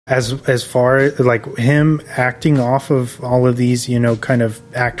as far as like him acting off of all of these, you know, kind of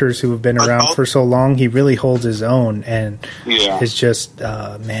actors who have been around for so long, he really holds his own, and it's just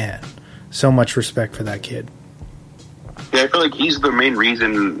man, so much respect for that kid. Yeah, I feel like he's the main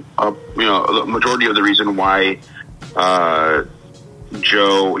reason, you know, the majority of the reason why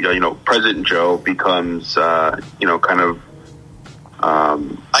Joe, you know, President Joe becomes, you know, kind of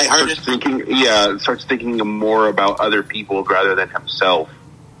starts thinking more about other people rather than himself.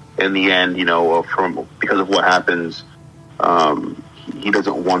 In the end, you know, because of what happens, he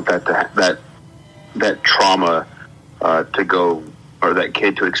doesn't want that trauma to go, or that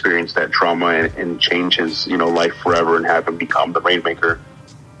kid to experience that trauma and change his, you know, life forever and have him become the Rainmaker.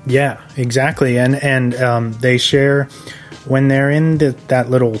 Yeah, exactly. And they share when they're in that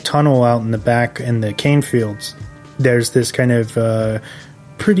little tunnel out in the back in the cane fields. There's this kind of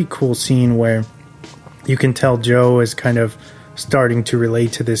pretty cool scene where you can tell Joe is kind of starting to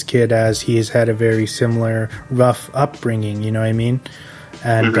relate to this kid, as he has had a very similar rough upbringing, you know what I mean?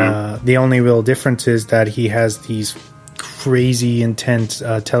 And the only real difference is that he has these crazy intense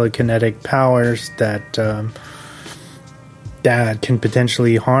telekinetic powers that can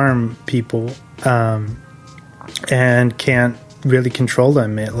potentially harm people, and can't really control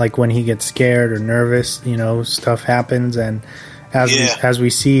them. Like when he gets scared or nervous, you know, stuff happens. And as we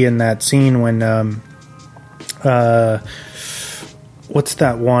see in that scene when what's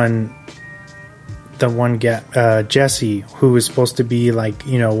that one? The one Jesse, who was supposed to be like,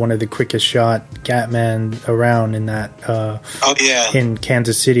 you know, one of the quickest shot Gatman around in that. In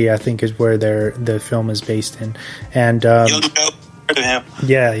Kansas City, I think is where the film is based in. And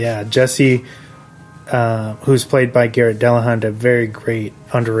Jesse, who's played by Garrett Dillahunt, a very great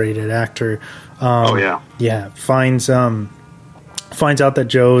underrated actor. Finds out that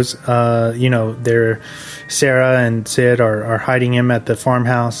Joe's, you know, Sarah and Sid are hiding him at the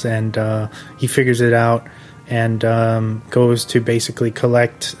farmhouse, and he figures it out and goes to basically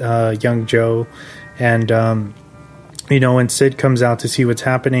collect young Joe. And you know, when Sid comes out to see what's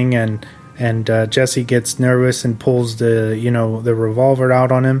happening, and Jesse gets nervous and pulls the revolver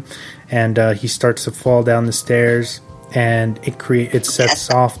out on him, and he starts to fall down the stairs, and it sets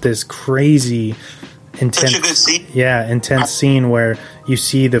off this crazy intense scene where you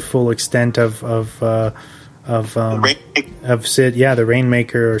see the full extent of Sid, the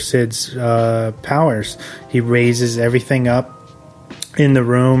Rainmaker, or Sid's powers. He raises everything up in the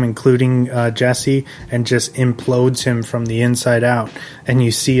room, including Jesse, and just implodes him from the inside out. And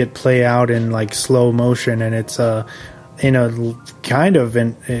you see it play out in like slow motion, and it's in a kind of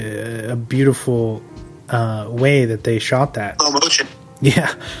a beautiful way that they shot that. Slow motion.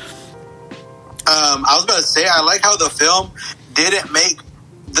 Yeah. I was about to say, I like how the film didn't make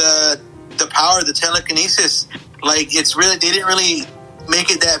the power, the telekinesis, like they didn't really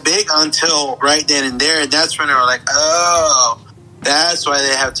make it that big until right then and there. And that's when they were like, oh, that's why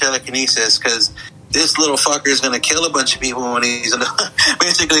they have telekinesis, because this little fucker is going to kill a bunch of people when he's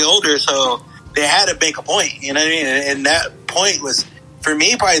basically older. So they had to make a point, you know what I mean? And that point was, for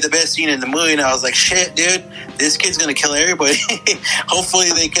me, probably the best scene in the movie. And I was like, shit, dude, this kid's going to kill everybody. Hopefully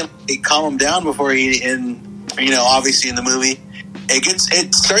they can calm him down before obviously in the movie.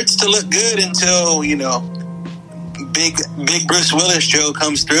 It starts to look good until, you know, big Bruce Willis Joe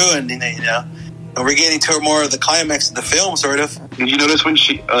comes through, and, you know, and we're getting to more of the climax of the film, sort of. Did you notice when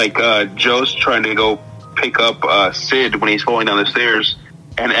Joe's trying to go pick up Sid when he's falling down the stairs,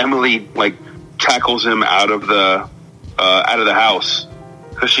 and Emily, like, tackles him out of the house,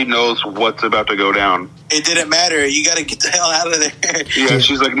 because she knows what's about to go down. It didn't matter. You got to get the hell out of there. Yeah,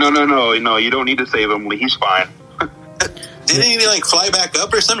 she's like, no, you don't need to save him. He's fine. Didn't he, like, fly back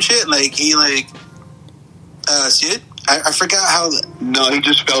up or some shit? Like, he, like, Sid? I forgot how... No, he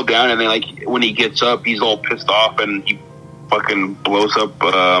just fell down, and then, like, when he gets up, he's all pissed off, and he fucking blows up...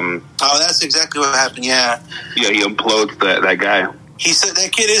 Oh, that's exactly what happened, yeah. Yeah, he implodes that guy. He said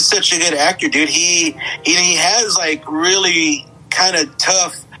that kid is such a good actor, dude. He has, like, really kind of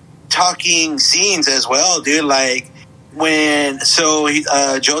tough talking scenes as well, dude. Like, when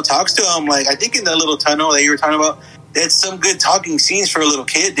Joe talks to him, like, I think in the little tunnel that you were talking about, that's some good talking scenes for a little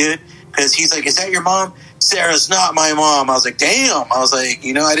kid, dude. Because he's like, is that your mom? Sarah's not my mom. I was like, damn. I was like,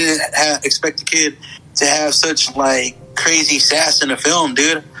 you know, I didn't expect a kid to have such, like, crazy sass in a film,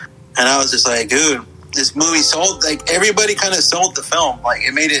 dude. And I was just like, dude, this movie sold, like, everybody kind of sold the film. Like,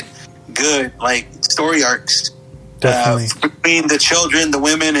 it made it good, like, story arcs. Definitely. Between the children, the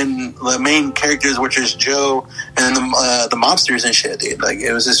women, and the main characters, which is Joe and the mobsters and shit, dude. Like,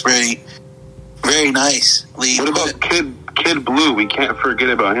 it was just very, very nice. What about Kid Blue? We can't forget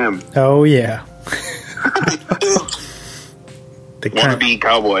about him. Oh, yeah. wannabe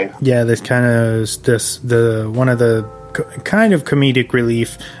cowboy. Yeah, this kind of one of the kind of comedic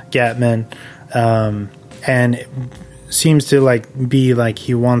relief Gatman, and it seems to like be like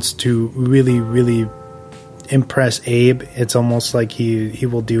he wants to really impress Abe. It's almost like he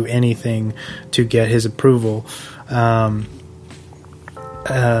will do anything to get his approval. And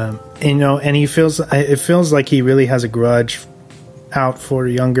it feels like he really has a grudge out for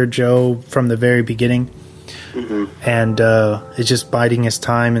younger Joe from the very beginning. Mm-hmm. And it's just biding his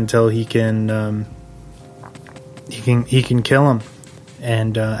time until he can kill him.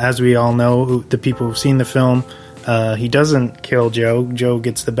 And as we all know, the people who've seen the film, he doesn't kill Joe. Joe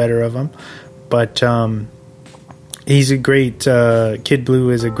gets the better of him, but he's a great Kid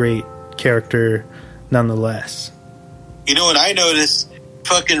Blue is a great character nonetheless. You know what I noticed?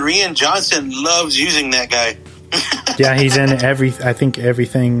 Fucking Rian Johnson loves using that guy. Yeah, he's in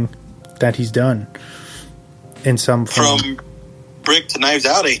everything that he's done in some form. From Brick to Knives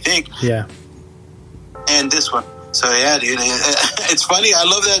Out, I think. Yeah. And this one. So yeah, dude, it's funny. I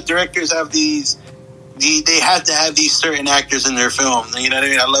love that directors have these. They have to have these certain actors in their film. You know what I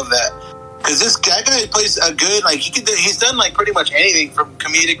mean? I love that because that guy plays a good. Like he's done like pretty much anything from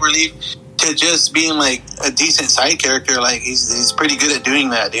comedic relief to just being like a decent side character. Like he's pretty good at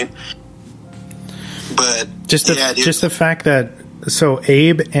doing that, dude. But just the fact that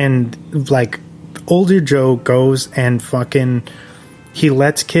Abe and like older Joe goes and fucking he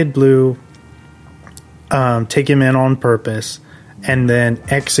lets Kid Blue take him in on purpose and then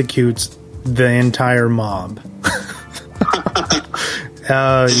executes the entire mob.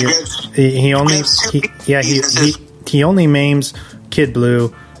 He only maims Kid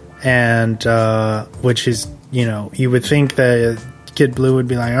Blue, and which is, you would think that Kid Blue would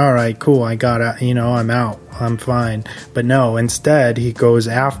be like, all right, cool, I got out, I'm out, I'm fine. But no, instead he goes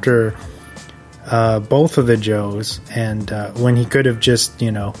after both of the Joes, and when he could have just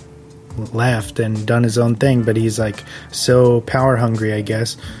left and done his own thing, but he's like so power hungry, I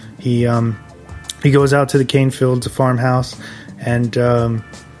guess. He goes out to the cane fields, a farmhouse, and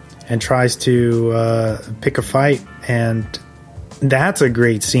tries to pick a fight, and that's a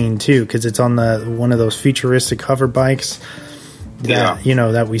great scene too, because it's on one of those futuristic hover bikes that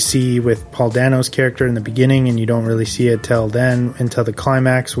that we see with Paul Dano's character in the beginning, and you don't really see it until the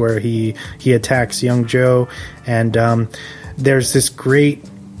climax where he attacks young Joe, and there's this great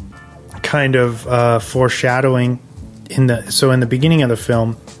kind of foreshadowing in the beginning of the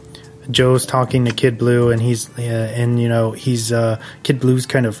film. Joe's talking to Kid Blue, and he's Kid Blue's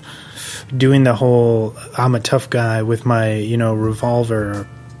kind of doing the whole I'm a tough guy with my revolver,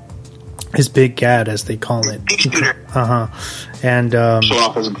 his big gad as they call it. And showing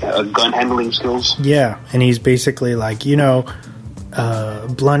off his gun handling skills. Yeah, and he's basically like,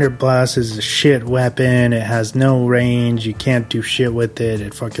 blunderbuss is a shit weapon. It has no range. You can't do shit with it.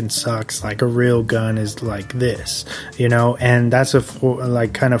 It fucking sucks. Like a real gun is like this, and that's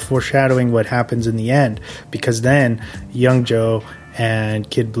kind of foreshadowing what happens in the end, because then young Joe and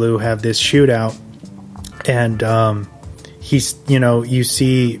Kid Blue have this shootout, and he's you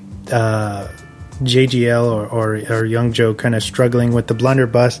see JGL or young Joe kind of struggling with the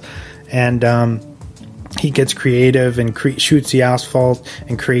blunderbuss, and he gets creative and shoots the asphalt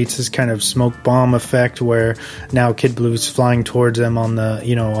and creates this kind of smoke bomb effect where now Kid Blue's flying towards him on the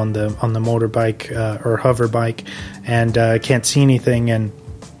on the motorbike or hover bike, and can't see anything and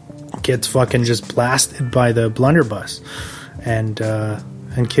gets fucking just blasted by the blunderbuss and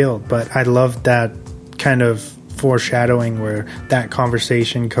killed. But I love that kind of foreshadowing where that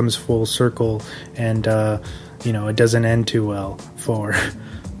conversation comes full circle, and it doesn't end too well for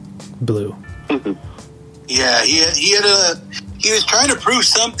Blue. Yeah, he was trying to prove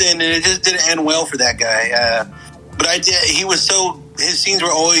something, and it just didn't end well for that guy. But his scenes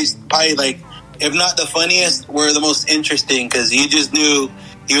were always probably like, if not the funniest, were the most interesting, because you just knew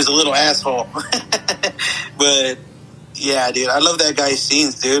he was a little asshole. But yeah, dude, I love that guy's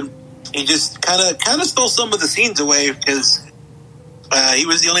scenes, dude. He just kind of stole some of the scenes away, because he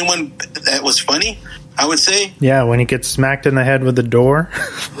was the only one that was funny, I would say. Yeah, when he gets smacked in the head with the door.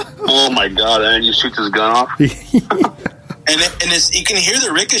 Oh my god! And he shoots his gun off. and you can hear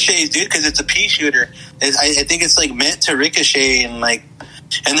the ricochets, dude, because it's a pea shooter. I think it's like meant to ricochet, and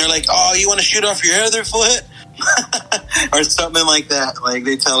they're like, "Oh, you want to shoot off your other foot?" or something like that. Like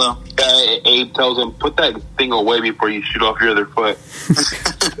they tell him. Abe tells him, "Put that thing away before you shoot off your other foot."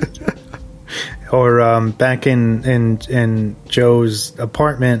 Or back in Joe's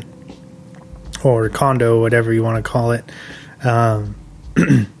apartment or condo, whatever you want to call it,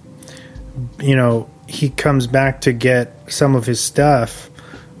 he comes back to get some of his stuff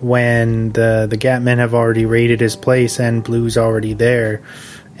when the Gatmen have already raided his place and Blue's already there,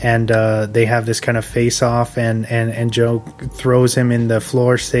 and they have this kind of face off, and Joe throws him in the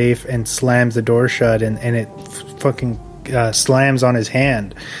floor safe and slams the door shut, and it fucking slams on his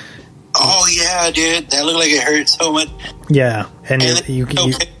hand. Oh yeah, dude, that looked like it hurt so much. Yeah, and you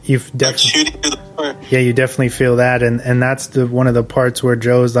definitely, yeah, you definitely feel that, and that's one of the parts where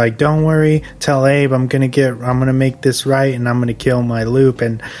Joe's like, "Don't worry, tell Abe I'm gonna make this right, and I'm gonna kill my Loop."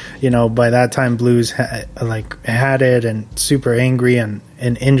 And by that time, Blue's had it and super angry and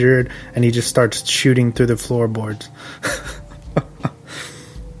injured, and he just starts shooting through the floorboards.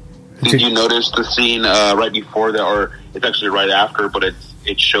 Did you notice the scene right before that, or it's actually right after, but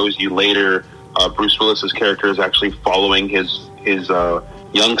it shows you later Bruce Willis's character is actually following his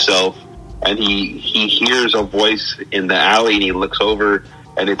young self, and he hears a voice in the alley, and he looks over,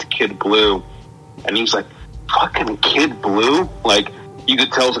 and it's Kid Blue, and he's like, fucking Kid Blue? Like, you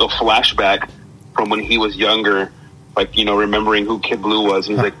could tell it's like a flashback from when he was younger, like, remembering who Kid Blue was,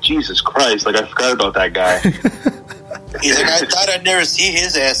 and he's like, Jesus Christ, like, I forgot about that guy. He's like, I thought I'd never see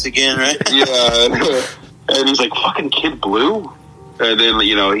his ass again, right? Yeah. And he's like, fucking Kid Blue? And then,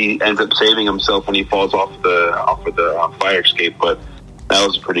 he ends up saving himself when he falls off of the fire escape. But that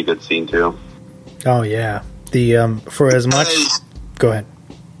was a pretty good scene, too. Oh, yeah. For as much... Go ahead.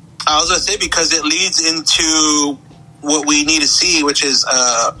 I was going to say, because it leads into what we need to see, which is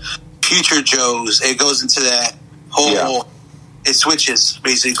future Joes. It goes into that whole... Yeah. It switches,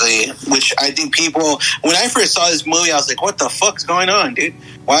 basically, which I think people... When I first saw this movie, I was like, what the fuck's going on, dude?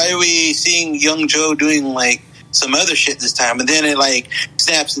 Why are we seeing young Joe doing, some other shit this time? And then it,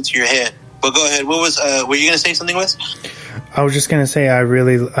 snaps into your head. But go ahead. What was... were you going to say something, Wes? I was just going to say I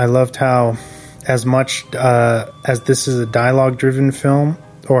loved how, as much as this is a dialogue-driven film,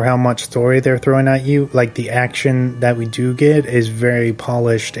 or how much story they're throwing at you, the action that we do get is very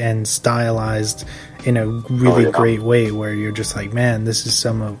polished and stylized in a really great way, where you're just like, man, this is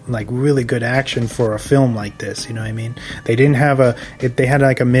some really good action for a film like this. You know what I mean? They didn't have they had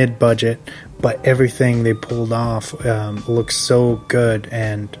a mid budget, but everything they pulled off looks so good,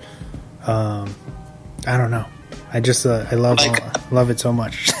 and I don't know. I just I love it so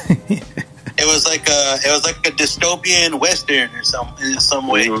much. It was like a dystopian western or in some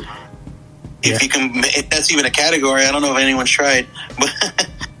way. Mm-hmm. If you can, if that's even a category, I don't know if anyone's tried, but.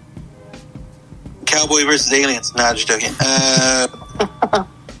 Cowboy versus aliens. Nah, just joking.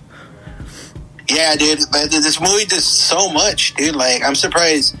 Yeah, dude. This movie does so much, dude. I'm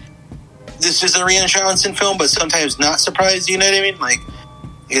surprised. This is a Rian Johnson film, but sometimes not surprised. You know what I mean?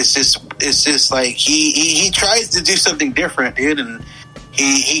 It's just like he tries to do something different, dude, and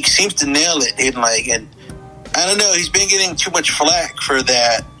he seems to nail it, dude. And I don't know. He's been getting too much flack for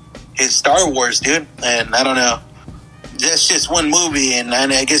that. His Star Wars, dude, and I don't know. That's just one movie, and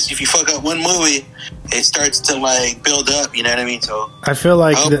I guess if you fuck up one movie, it starts to build up. You know what I mean? So I feel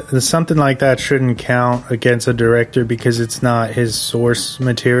like something like that shouldn't count against a director because it's not his source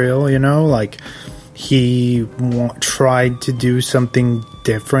material. He tried to do something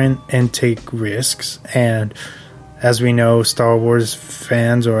different and take risks, and as we know, Star Wars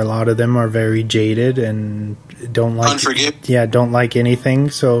fans, or a lot of them, are very jaded and don't like anything.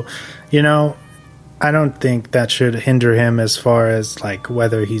 So, I don't think that should hinder him as far as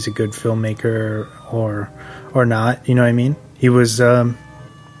whether he's a good filmmaker or not. You know what I mean? He was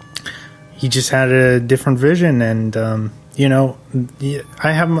he just had a different vision, and I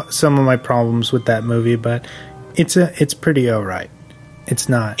have some of my problems with that movie, but it's pretty alright. It's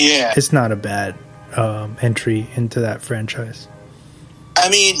not a bad entry into that franchise. I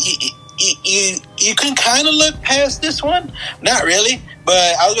mean, you can kind of look past this one. Not really, but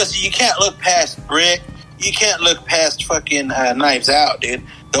I was going to say, you can't look past Brick. You can't look past fucking Knives Out, dude.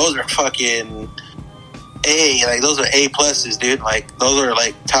 Those are fucking A. Those are A pluses, dude. Those are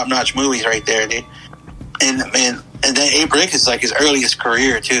top-notch movies right there, dude. And then A Brick is his earliest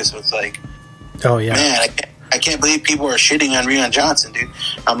career, too. So it's oh, yeah. Man, I can't believe people are shitting on Rian Johnson, dude.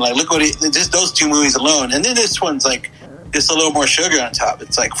 I'm look what just those two movies alone. And then this one's just a little more sugar on top.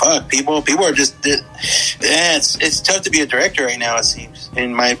 It's fuck, people are just, it's tough to be a director right now, it seems,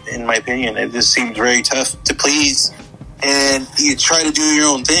 in my opinion. It just seems very tough to please, and you try to do your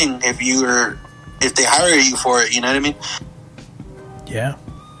own thing if they hire you for it, you know what I mean? Yeah.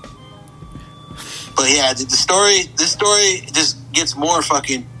 But yeah, this story just gets more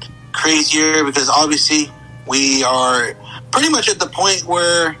fucking crazier, because obviously we are pretty much at the point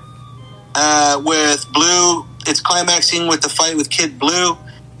where with Blue, it's climaxing with the fight with Kid Blue,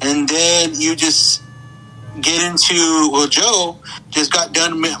 and then you just get into, Joe just got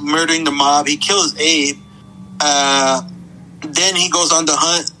done murdering the mob. He kills Abe, then he goes on the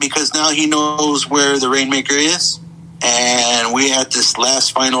hunt because now he knows where the Rainmaker is. And we had this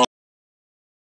last final